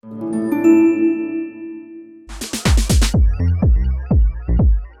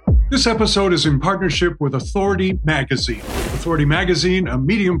This episode is in partnership with Authority Magazine. Authority Magazine, a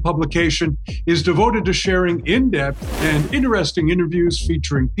Medium publication, is devoted to sharing in depth and interesting interviews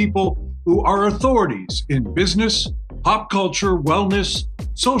featuring people who are authorities in business, pop culture, wellness,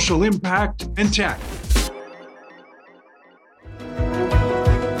 social impact, and tech.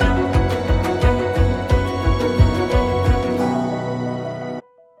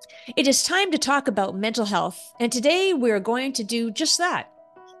 It is time to talk about mental health, and today we are going to do just that.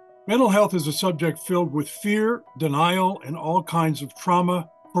 Mental health is a subject filled with fear, denial, and all kinds of trauma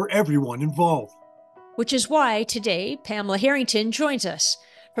for everyone involved. Which is why today Pamela Harrington joins us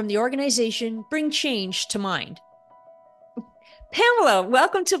from the organization Bring Change to Mind. Pamela,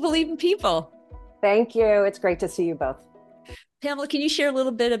 welcome to Believe in People. Thank you. It's great to see you both. Pamela, can you share a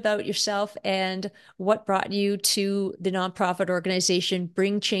little bit about yourself and what brought you to the nonprofit organization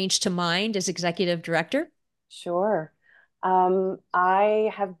Bring Change to Mind as executive director? Sure.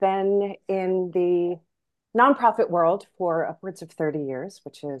 I have been in the nonprofit world for upwards of 30 years,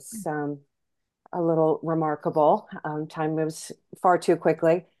 which is a little remarkable. Time moves far too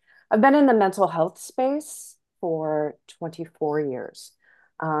quickly. I've been in the mental health space for 24 years.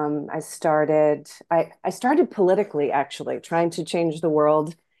 I started politically, actually, trying to change the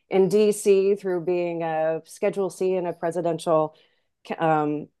world in DC through being a Schedule C in a presidential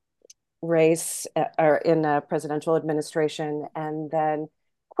race or in a presidential administration, and then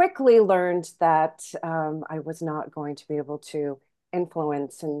quickly learned that I was not going to be able to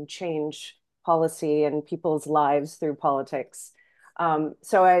influence and change policy and people's lives through politics.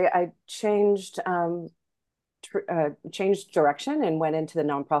 So I changed direction and went into the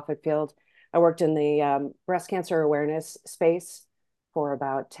nonprofit field. I worked in the breast cancer awareness space for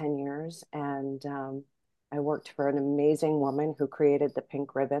about 10 years. And I worked for an amazing woman who created the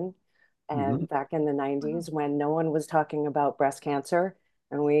pink ribbon. And back in the 90s, when no one was talking about breast cancer,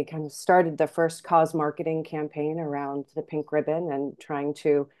 and we kind of started the first cause marketing campaign around the pink ribbon and trying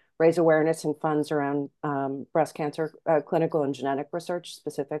to raise awareness and funds around breast cancer, clinical and genetic research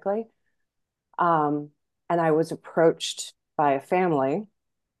specifically. And I was approached by a family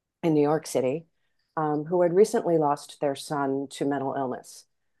in New York City who had recently lost their son to mental illness.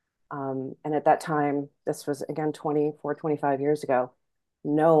 And at that time, this was again 24, 25 years ago,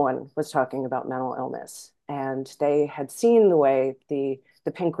 no one was talking about mental illness. And they had seen the way the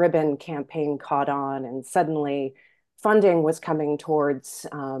Pink Ribbon campaign caught on, and suddenly funding was coming towards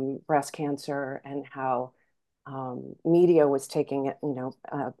breast cancer, and how media was taking it,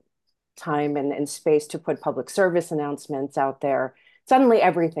 time and space to put public service announcements out there. Suddenly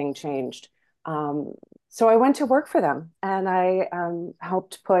everything changed. So I went to work for them, and I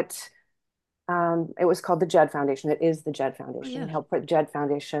helped put, it was called the Jed Foundation. It is the Jed Foundation. Oh, yeah. I helped put Jed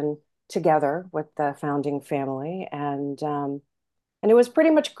Foundation together with the founding family. And it was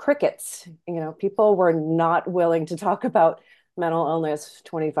pretty much crickets. People were not willing to talk about mental illness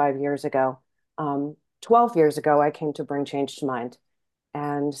 25 years ago. 12 years ago, I came to Bring Change to Mind.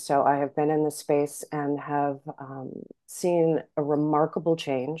 And so I have been in this space and have seen a remarkable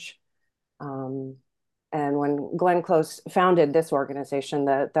change. And when Glenn Close founded this organization,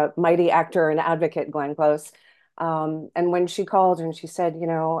 the mighty actor and advocate Glenn Close, and when she called and she said,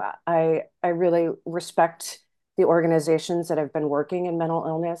 I really respect the organizations that have been working in mental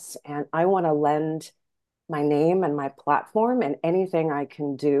illness, and I want to lend my name and my platform and anything I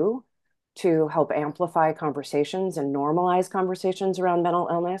can do to help amplify conversations and normalize conversations around mental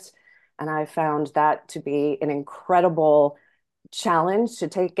illness. And I found that to be an incredible challenge to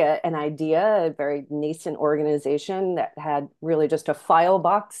take an idea, a very nascent organization that had really just a file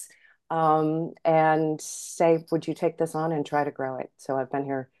box, and say, would you take this on and try to grow it? So I've been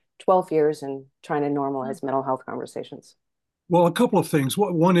here 12 years and trying to normalize mental health conversations. Well, a couple of things.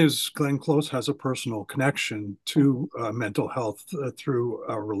 One is Glenn Close has a personal connection to mental health through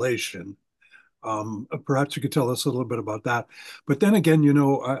a relation. Perhaps you could tell us a little bit about that. But then again,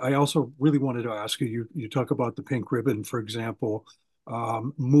 I also really wanted to ask you, you talk about the pink ribbon, for example,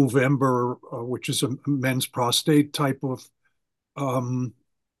 Movember, which is a men's prostate type of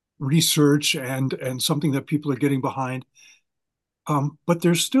research and something that people are getting behind. But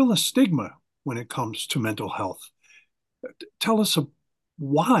there's still a stigma when it comes to mental health. Tell us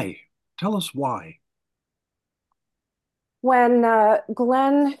why. Tell us why. When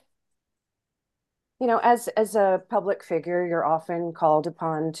Glenn, as a public figure, you're often called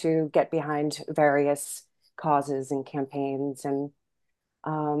upon to get behind various causes and campaigns. And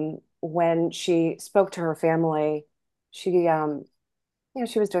when she spoke to her family, she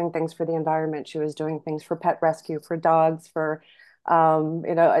was doing things for the environment. She was doing things for pet rescue, for dogs, for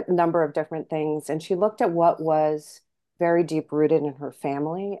a number of different things. And she looked at what was very deep rooted in her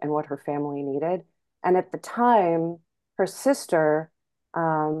family and what her family needed. And at the time, her sister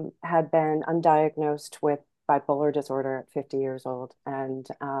had been undiagnosed with bipolar disorder at 50 years old, and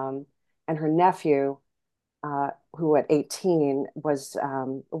her nephew, who at 18 was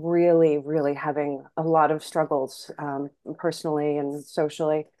really, really having a lot of struggles personally and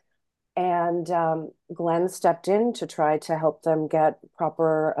socially. And Glenn stepped in to try to help them get a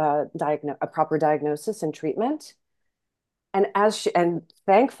proper diagnosis and treatment. And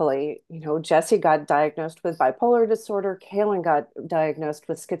thankfully, Jesse got diagnosed with bipolar disorder. Kaylin got diagnosed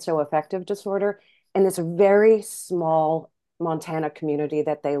with schizoaffective disorder in this very small Montana community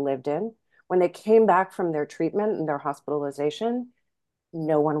that they lived in. When they came back from their treatment and their hospitalization,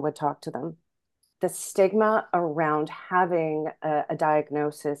 no one would talk to them. The stigma around having a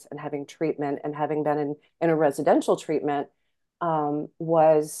diagnosis and having treatment and having been in a residential treatment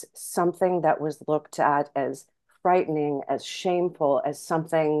was something that was looked at as frightening, as shameful, as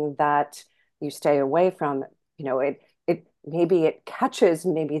something that you stay away from. It maybe it catches,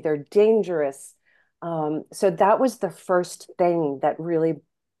 maybe they're dangerous. So that was the first thing that really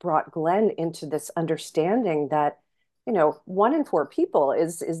brought Glenn into this understanding that, 1 in 4 people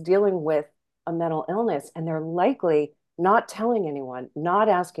is dealing with a mental illness, and they're likely not telling anyone, not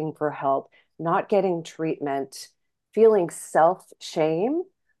asking for help, not getting treatment, feeling self-shame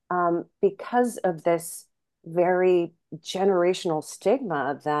because of this very generational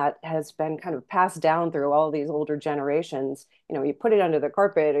stigma that has been kind of passed down through all these older generations. You put it under the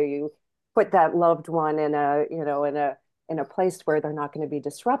carpet, or you put that loved one in a place where they're not going to be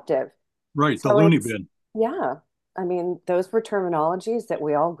disruptive. Right, the So loony it's bin. yeah. I mean, those were terminologies that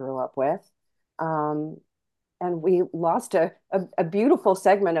we all grew up with. Um, and we lost a beautiful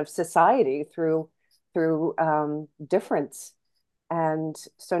segment of society through difference. And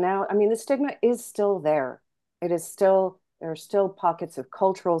so now, I mean, the stigma is still there. There are still pockets of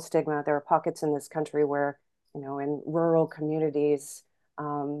cultural stigma. There are pockets in this country where, in rural communities,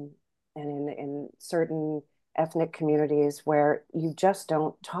 and in certain ethnic communities where you just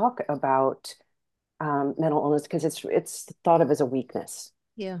don't talk about mental illness because it's thought of as a weakness.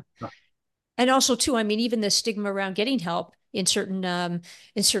 Yeah. And also too, I mean, even the stigma around getting help in certain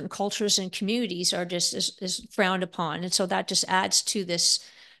cultures and communities are just is frowned upon, and so that just adds to the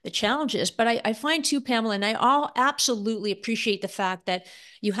challenges. But I find too, Pamela, and I all absolutely appreciate the fact that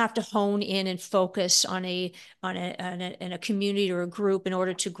you have to hone in and focus on a community or a group in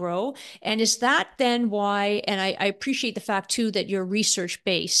order to grow. And is that then why? And I appreciate the fact too that you're research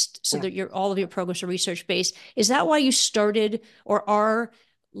based, so Yeah. that all of your programs are research based. Is that why you started or are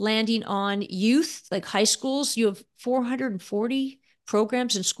landing on youth, like high schools? You have 440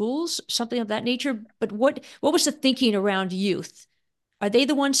 programs in schools, something of that nature. But what was the thinking around youth? Are they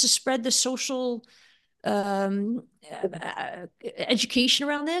the ones to spread the social um, education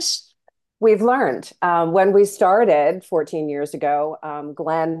around this? We've learned when we started 14 years ago,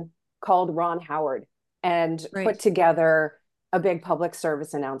 Glenn called Ron Howard and put Right. together a big public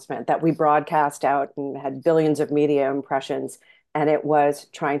service announcement that we broadcast out and had billions of media impressions. And it was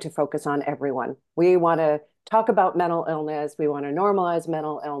trying to focus on everyone. We want to talk about mental illness. We want to normalize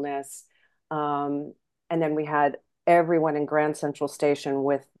mental illness. And then we had everyone in Grand Central Station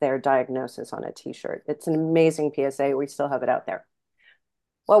with their diagnosis on a T-shirt. It's an amazing PSA. We still have it out there.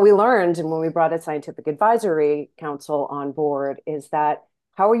 What we learned, and when we brought a scientific advisory council on board, is that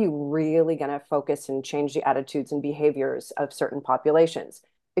how are you really going to focus and change the attitudes and behaviors of certain populations?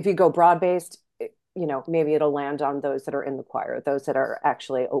 If you go broad-based, maybe it'll land on those that are in the choir, those that are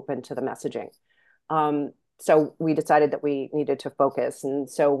actually open to the messaging. So we decided that we needed to focus. And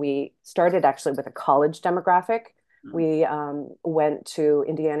so we started actually with a college demographic. We went to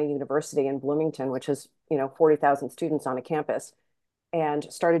Indiana University in Bloomington, which is, 40,000 students on a campus, and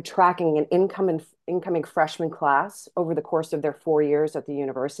started tracking an incoming freshman class over the course of their 4 years at the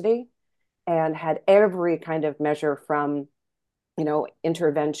university, and had every kind of measure from,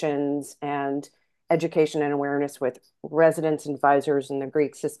 interventions and education and awareness with residents, advisors in the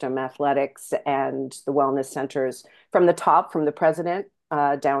Greek system, athletics, and the wellness centers, from the top, from the president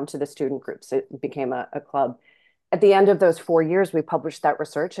down to the student groups. It became a club. At the end of those 4 years, we published that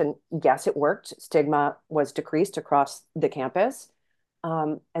research, and yes, it worked. Stigma was decreased across the campus.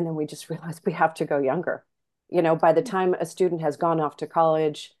 And then we just realized we have to go younger. By the time a student has gone off to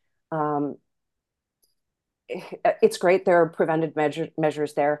college, it's great. There are preventive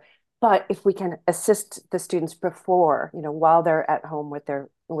measures there. But if we can assist the students before, while they're at home with their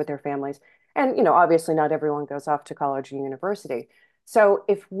families, and, obviously not everyone goes off to college or university. So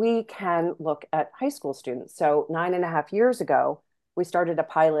if we can look at high school students, so 9.5 years ago, we started a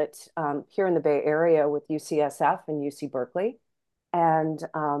pilot here in the Bay Area with UCSF and UC Berkeley, and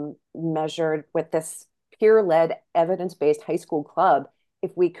measured with this peer-led, evidence-based high school club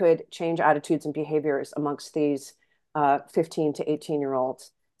if we could change attitudes and behaviors amongst these 15 to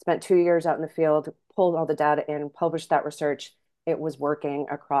 18-year-olds. Spent 2 years out in the field, pulled all the data in, published that research. It was working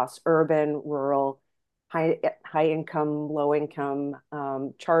across urban, rural, high income, low income,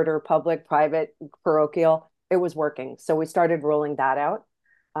 charter, public, private, parochial. It was working. So we started rolling that out.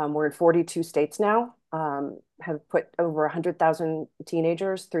 We're in 42 states now, have put over 100,000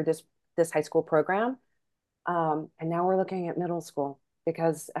 teenagers through this high school program. And now we're looking at middle school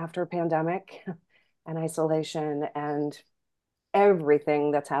because after pandemic and isolation and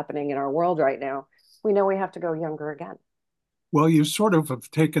everything that's happening in our world right now, we know we have to go younger again. Well, you sort of have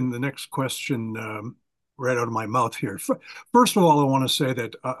taken the next question right out of my mouth here. First of all, I want to say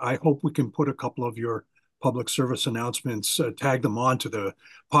that I hope we can put a couple of your public service announcements, tag them on to the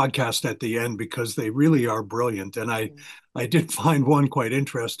podcast at the end because they really are brilliant. And I did find one quite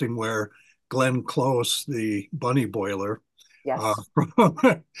interesting where Glenn Close, the bunny boiler, Yes.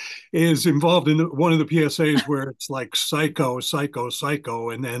 is involved in one of the PSAs where it's like psycho, psycho, psycho,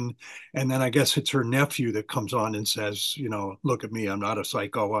 and then I guess it's her nephew that comes on and says, look at me, I'm not a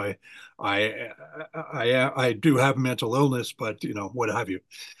psycho. I do have mental illness, but what have you.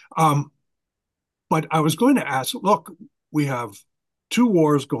 But I was going to ask, look, we have two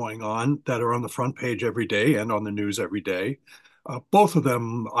wars going on that are on the front page every day and on the news every day. Both of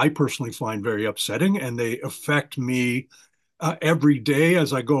them I personally find very upsetting, and they affect me every day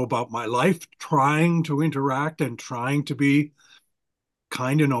as I go about my life, trying to interact and trying to be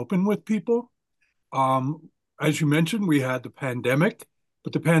kind and open with people. As you mentioned, we had the pandemic,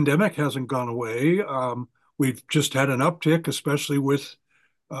 but the pandemic hasn't gone away. We've just had an uptick, especially with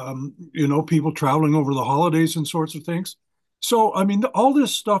people traveling over the holidays and sorts of things. So, I mean, all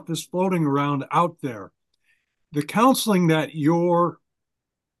this stuff is floating around out there. The counseling that you're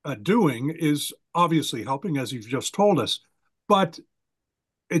doing is obviously helping, as you've just told us. But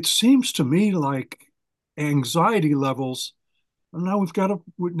it seems to me like anxiety levels. Now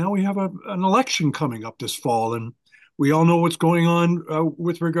we have an election coming up this fall, and we all know what's going on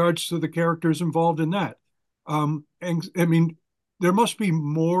with regards to the characters involved in that. And I mean, there must be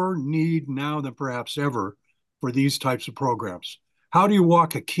more need now than perhaps ever for these types of programs. How do you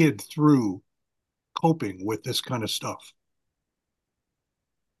walk a kid through coping with this kind of stuff?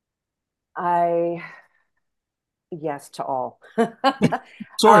 I Yes to all. Sorry, it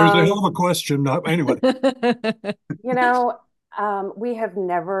was a hell of a question. Anyway, You know, we have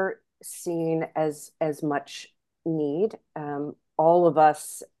never seen as much need. All of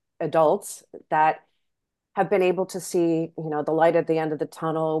us adults that have been able to see, the light at the end of the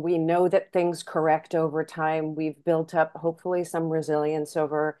tunnel. We know that things correct over time. We've built up hopefully some resilience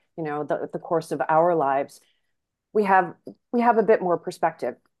over, the course of our lives. We have a bit more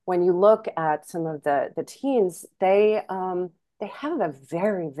perspective. When you look at some of the teens, they have a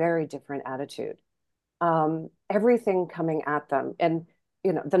very, very different attitude. Everything coming at them, and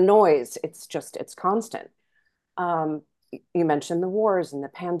the noise, it's constant. You mentioned the wars and the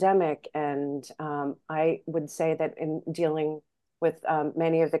pandemic, and I would say that in dealing with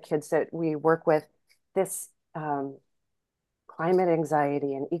many of the kids that we work with, this climate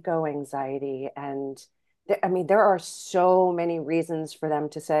anxiety and eco anxiety, and I mean, there are so many reasons for them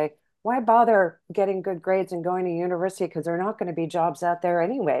to say, why bother getting good grades and going to university because there are not going to be jobs out there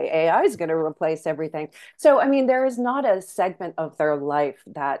anyway. AI is going to replace everything. So, I mean, there is not a segment of their life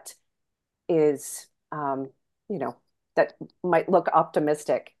that is, you know, that might look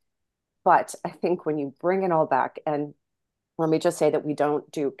optimistic. But I think when you bring it all back, and let me just say that we don't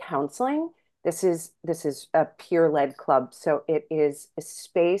do counseling. This is a peer-led club. So it is a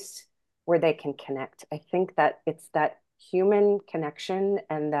space where they can connect. I think that it's that human connection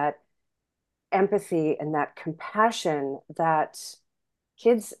and that empathy and that compassion that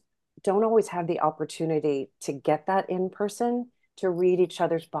kids don't always have the opportunity to get that in person, to read each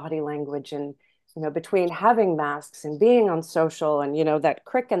other's body language. And between having masks and being on social, and that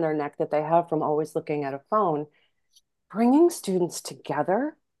crick in their neck that they have from always looking at a phone, bringing students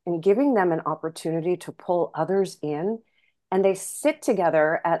together and giving them an opportunity to pull others in, and they sit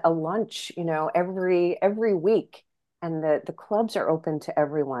together at a lunch every week, and the clubs are open to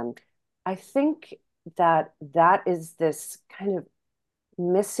everyone. I think that is this kind of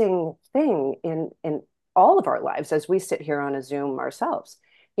missing thing in all of our lives as we sit here on a Zoom ourselves.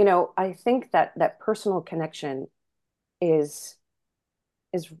 I think that personal connection is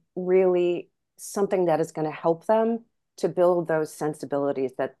really something that is going to help them to build those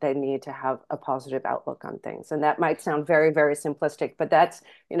sensibilities that they need to have a positive outlook on things. And that might sound very, very simplistic, but that's,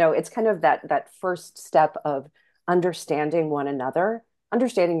 it's kind of that first step of understanding one another,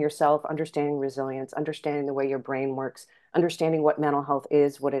 understanding yourself, understanding resilience, understanding the way your brain works, understanding what mental health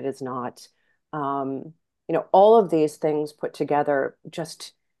is, what it is not. All of these things put together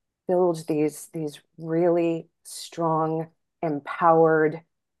just build these really strong, empowered,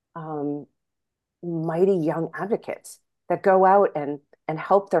 um, mighty young advocates that go out and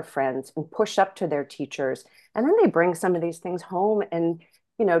help their friends and push up to their teachers. And then they bring some of these things home and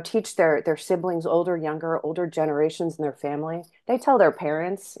teach their siblings, older generations in their family. They tell their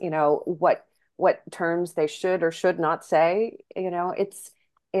parents, what terms they should or should not say.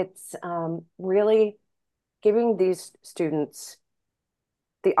 It's really giving these students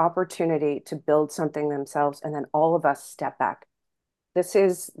the opportunity to build something themselves, and then all of us step back. This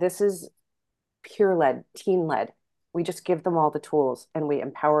is peer led, teen led. We just give them all the tools and we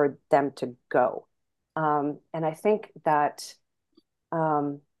empower them to go. And I think that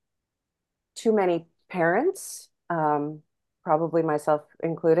too many parents, probably myself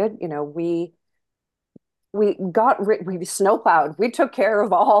included, we snowplowed. We took care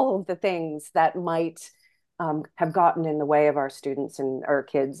of all of the things that might have gotten in the way of our students and our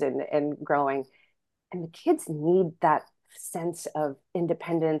kids and growing. And the kids need that sense of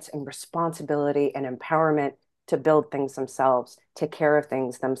independence and responsibility and empowerment to build things themselves, take care of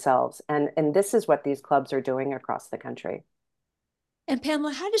things themselves. And this is what these clubs are doing across the country. And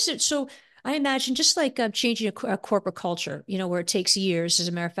Pamela, how does it, so I imagine just like changing a corporate culture, where it takes years, as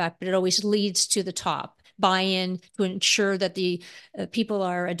a matter of fact, but it always leads to the top buy-in to ensure that the people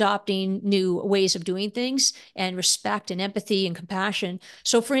are adopting new ways of doing things and respect and empathy and compassion.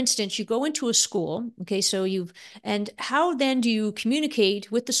 So for instance, you go into a school, okay, and how then do you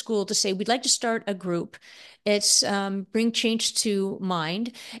communicate with the school to say, we'd like to start a group. It's bring change to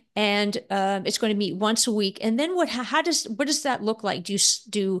mind, and it's going to meet once a week. And then what does that look like?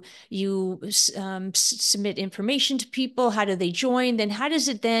 Do you submit information to people? How do they join? Then how does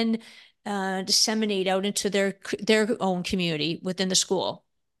it then disseminate out into their own community within the school?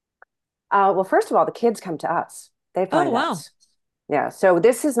 Well, first of all, the kids come to us. They Oh, find wow. us. Yeah. So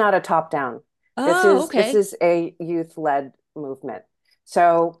this is not a top down. This Oh, is this okay. is a youth led movement.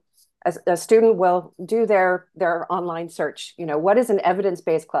 So a student will do their online search. What is an evidence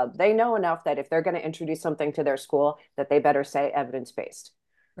based club? They know enough that if they're going to introduce something to their school, that they better say evidence based.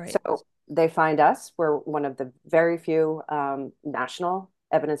 Right. So they find us. We're one of the very few national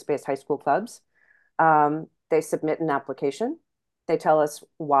evidence based high school clubs. They submit an application. They tell us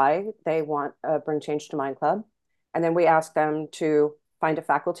why they want a Bring Change to Mind club. And then we ask them to find a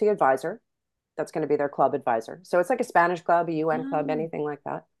faculty advisor that's going to be their club advisor. So it's like a Spanish club, a UN club, Oh. anything like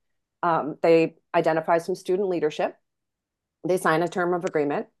that. They identify some student leadership. They sign a term of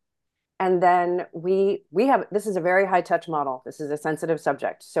agreement. And then we have, this is a very high touch model. This is a sensitive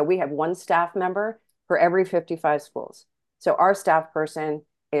subject. So we have one staff member for every 55 schools. So our staff person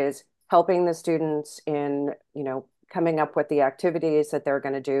is helping the students in, coming up with the activities that they're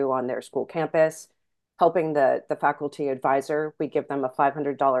going to do on their school campus, helping the faculty advisor. We give them a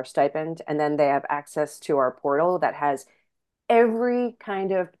 $500 stipend, and then they have access to our portal that has every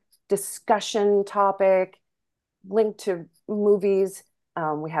kind of discussion topic, linked to movies.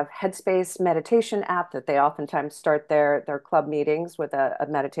 We have Headspace meditation app that they oftentimes start their club meetings with a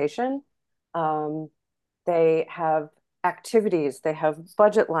meditation. They have activities, they have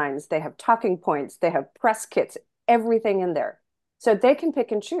budget lines, they have talking points, they have press kits, everything in there. So they can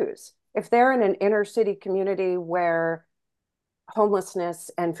pick and choose. If they're in an inner city community where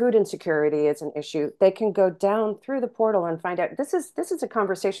homelessness and food insecurity is an issue, they can go down through the portal and find out this is a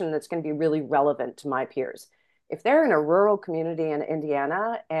conversation that's going to be really relevant to my peers. If they're in a rural community in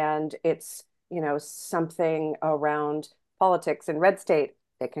Indiana and it's, something around politics in red state,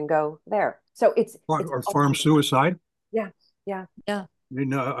 they can go there. So it's Or all, farm suicide. yeah, yeah, Yeah.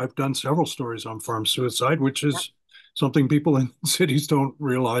 I've done several stories on farm suicide, which yeah, is something people in cities don't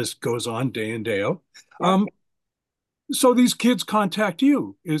realize goes on day in, day out. yeah, Um, so these kids contact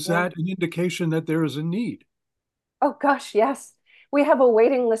you. Is yeah. that an indication that there is a need? Oh gosh, yes. We have a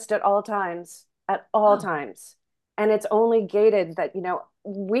waiting list at all Wow. times. And it's only gated that,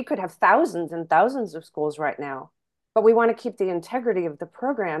 we could have thousands and thousands of schools right now, but we want to keep the integrity of the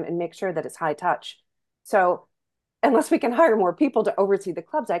program and make sure that it's high touch. So unless we can hire more people to oversee the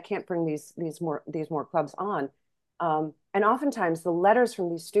clubs, I can't bring these more clubs on. And oftentimes the letters from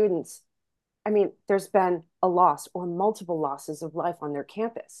these students, I mean, there's been a loss or multiple losses of life on their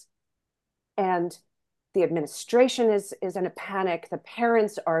campus. And the administration is in a panic. The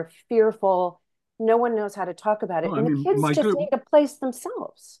parents are fearful. no one knows how to talk about it. Oh, I And the mean, kids my just good, need a place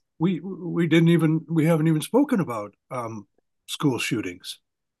themselves. we haven't even spoken about school shootings,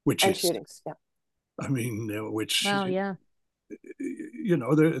 which And is, shootings. Yeah. I mean, which Wow, yeah.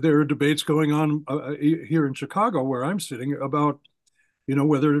 there are debates going on here in Chicago where I'm sitting about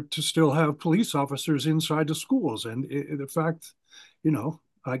whether to still have police officers inside the schools, and the fact,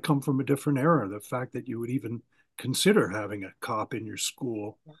 I come from a different era. The fact that you would even consider having a cop in your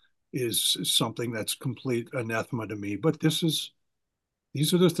school Yeah. is something that's complete anathema to me. But these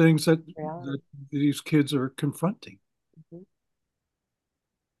are the things that Reality. these kids are confronting. Mhm. So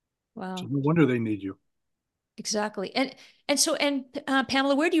Wow. no wonder they need you. Exactly. And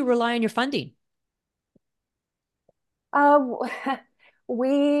Pamela, where do you rely on your funding? Uh,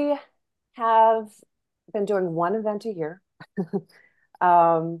 we have been doing one event a year.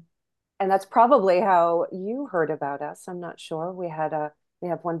 Um, and that's probably how you heard about us. I'm not sure. We have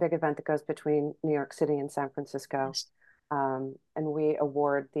one big event that goes between New York City and San Francisco. Yes. And we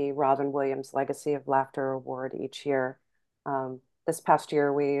award the Robin Williams Legacy of Laughter Award each year. This past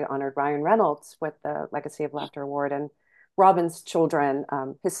year, we honored Ryan Reynolds with the Legacy of Laughter Award. And Robin's children,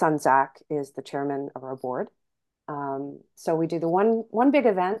 his son Zach is the chairman of our board. So we do the one big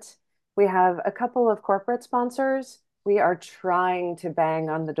event. We have a couple of corporate sponsors. We are trying to bang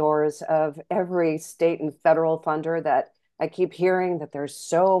on the doors of every state and federal funder that I keep hearing that there's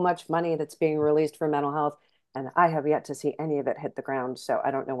so much money that's being released for mental health, and I have yet to see any of it hit the ground. So I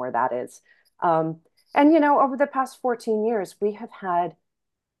don't know where that is. Um, and over the past 14 years, we have had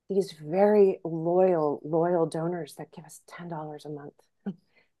these very loyal donors that give us $10 a month.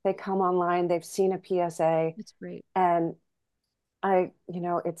 They come online, they've seen a PSA, That's great. and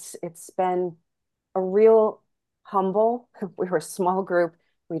it's been a real humble. We're a small group.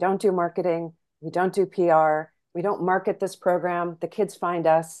 We don't do marketing. We don't do PR. We don't market this program. The kids find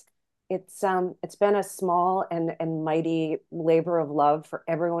us. It's been a small and mighty labor of love for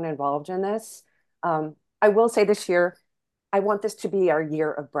everyone involved in this. I will say this year, I want this to be our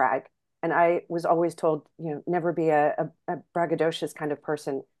year of brag. And I was always told, never be a braggadocious kind of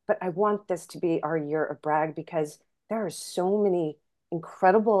person. But I want this to be our year of brag because there are so many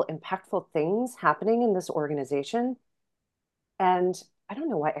incredible, impactful things happening in this organization. And I don't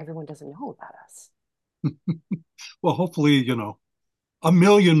know why everyone doesn't know about us. Well, hopefully, a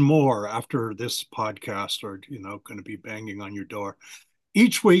million more after this podcast are, going to be banging on your door.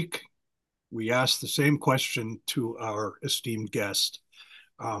 Each week, we ask the same question to our esteemed guest.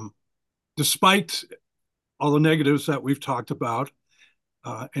 Um, Despite all the negatives that we've talked about,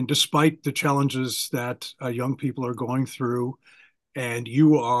 and despite the challenges that young people are going through, and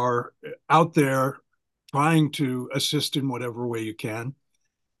you are out there trying to assist in whatever way you can,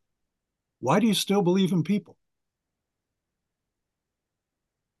 why do you still believe in people?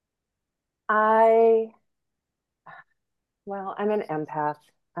 I, well, I'm an empath.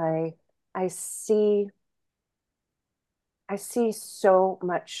 I I see I see so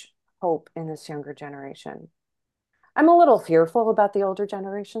much hope in this younger generation. I'm a little fearful about the older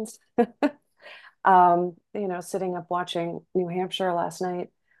generations. Sitting up watching New Hampshire last night.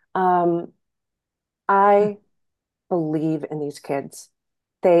 Um, I believe in these kids.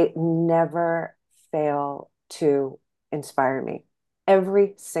 They never fail to inspire me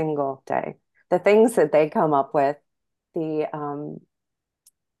every single day. The things that they come up with, the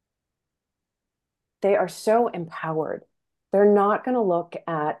they are so empowered. They're not going to look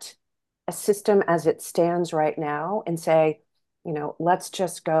at a system as it stands right now and say, let's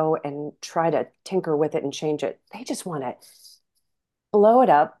just go and try to tinker with it and change it. They just want to blow it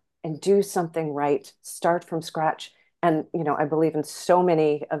up and do something right, start from scratch. And, I believe in so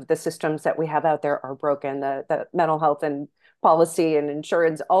many of the systems that we have out there are broken. The mental health and policy and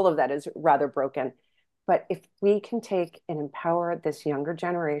insurance, all of that is rather broken. But if we can take and empower this younger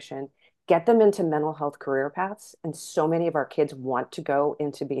generation, get them into mental health career paths, and so many of our kids want to go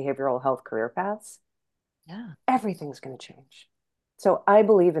into behavioral health career paths, Yeah. everything's going to change. So I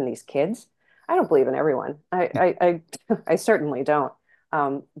believe in these kids. I don't believe in everyone. I certainly don't.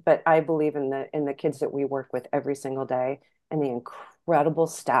 But I believe in the kids that we work with every single day and the incredible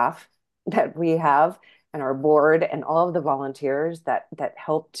staff that we have and our board and all of the volunteers that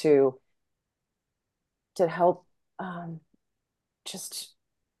help to help um, just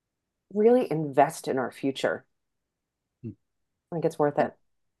really invest in our future. I think it's worth it.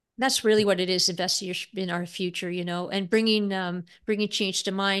 That's really what it is, investing in our future, and bringing change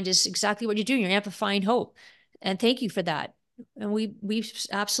to mind is exactly what you're doing. You're amplifying hope. And thank you for that. And we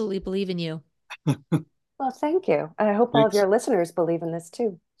absolutely believe in you. Well, thank you. I hope all of Thanks. your listeners believe in this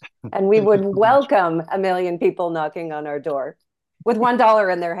too. And we Thank would you so much. welcome a million people knocking on our door with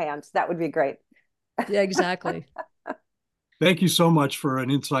 $1 in their hands. That would be great. Yeah, exactly. Thank you so much for an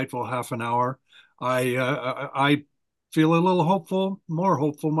insightful half an hour. I feel a little hopeful, more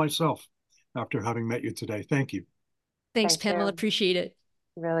hopeful myself after having met you today. Thank you. Thanks, Thank Pamela. you. Appreciate it.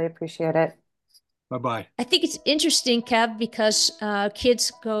 Really appreciate it. Bye-bye. I think it's interesting, Kev, because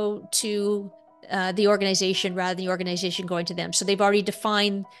kids go to the organization rather than the organization going to them. So they've already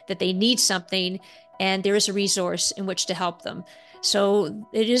defined that they need something, and there is a resource in which to help them. So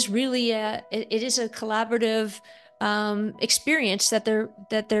it is really it is a collaborative experience that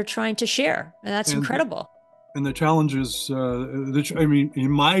they're trying to share, and that's And incredible. and the challenges, I mean,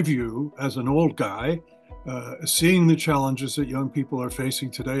 in my view, as an old guy, seeing the challenges that young people are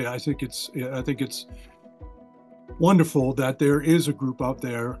facing today, I think it's wonderful that there is a group out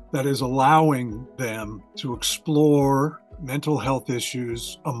there that is allowing them to explore mental health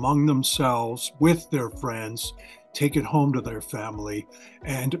issues among themselves with their friends, take it home to their family,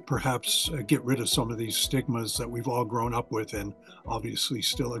 and perhaps get rid of some of these stigmas that we've all grown up with and obviously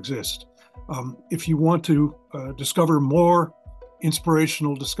still exist. If you want to discover more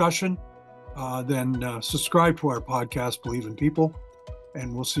inspirational discussion, then subscribe to our podcast, Believe in People,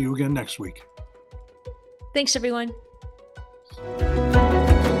 and we'll see you again next week. Thanks, everyone.